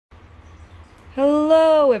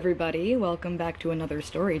Hello everybody, welcome back to another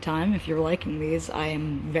story time. If you're liking these, I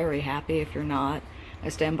am very happy. If you're not, I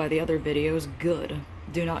stand by the other videos. Good.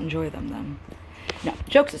 Do not enjoy them then. No,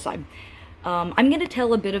 jokes aside. I'm going to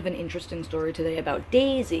tell a bit of an interesting story today about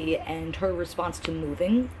Daisy and her response to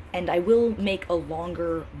moving, and I will make a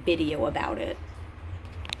longer video about it.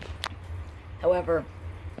 However,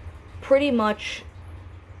 pretty much,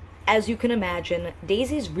 as you can imagine,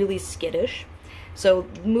 Daisy's really skittish. So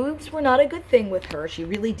moves were not a good thing with her. She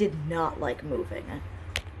really did not like moving.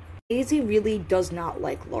 Daisy really does not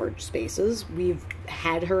like large spaces. We've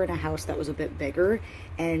had her in a house that was a bit bigger,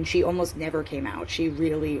 and she almost never came out. She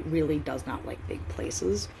really does not like big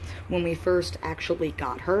places. When we first actually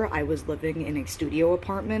got her, I was living in a studio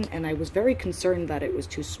apartment, and I was very concerned that it was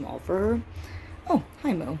too small for her. Oh,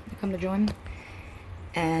 hi Mo. You come to join?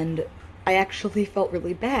 And I actually felt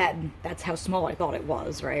really bad. That's how small I thought it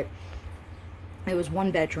was, right? It was one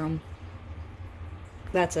bedroom.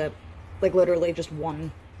 That's it. Like, literally just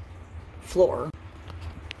one floor.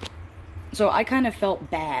 So I kind of felt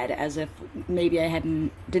bad, as if maybe I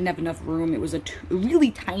didn't have enough room. It was a really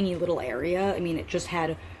tiny little area. I mean, it just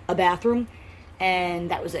had a bathroom, and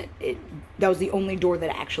that was it. That was the only door that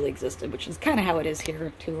actually existed, which is kind of how it is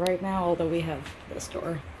here, too, right now, although we have this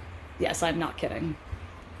door. Yes, I'm not kidding.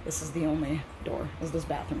 This is the only door, is this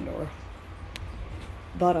bathroom door.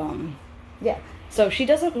 But, yeah, so she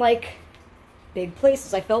doesn't like big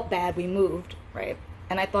places. I felt bad. We moved, right?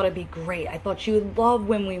 And I thought it'd be great. I thought she would love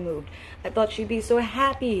when we moved. I thought she'd be so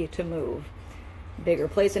happy to move. Bigger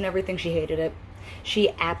place and everything. She hated it. She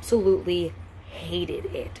absolutely hated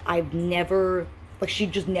it. I've never, like, she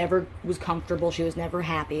just never was comfortable. She was never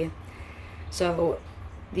happy. So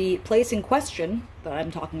the place in question that I'm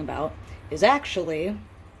talking about is actually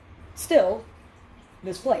still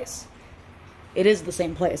this place. It is the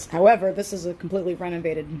same place. However, this is a completely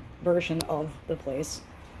renovated version of the place.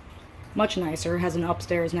 Much nicer. Has an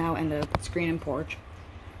upstairs now and a screen and porch.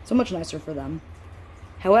 So much nicer for them.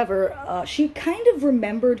 However, she kind of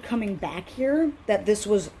remembered coming back here that this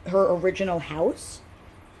was her original house.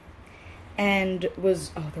 And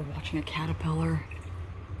was... Oh, they're watching a caterpillar.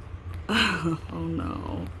 Oh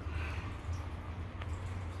no.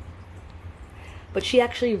 But she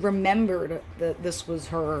actually remembered that this was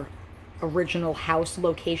her original house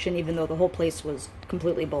location, even though the whole place was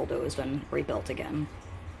completely bulldozed and rebuilt again.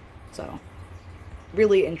 So,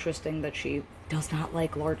 really interesting that she does not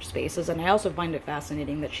like large spaces, and I also find it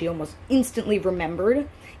fascinating that she almost instantly remembered,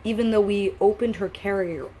 even though we opened her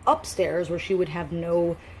carrier upstairs where she would have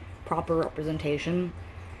no proper representation.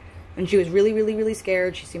 And she was really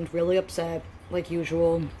scared. She seemed really upset, like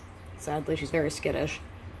usual. Sadly, she's very skittish.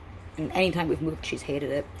 And anytime we've moved, she's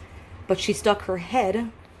hated it. But she stuck her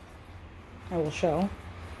head, I will show,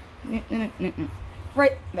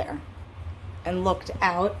 right there, and looked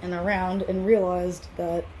out and around and realized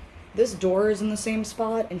that this door is in the same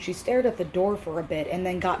spot, and she stared at the door for a bit and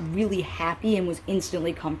then got really happy and was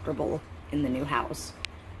instantly comfortable in the new house.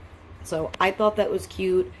 So I thought that was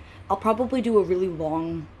cute. I'll probably do a really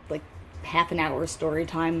long, like, half an hour story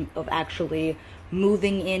time of actually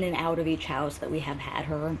moving in and out of each house that we have had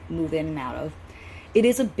her move in and out of. It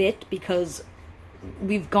is a bit because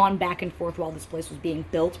we've gone back and forth while this place was being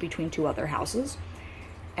built between two other houses.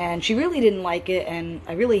 And she really didn't like it, and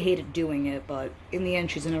I really hated doing it, but in the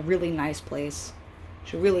end, she's in a really nice place.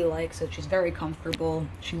 She really likes it. She's very comfortable.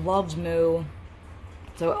 She loves Moo.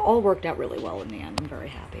 So it all worked out really well in the end. I'm very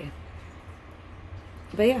happy.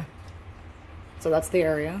 But yeah. So that's the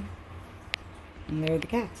area. And there are the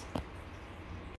cats.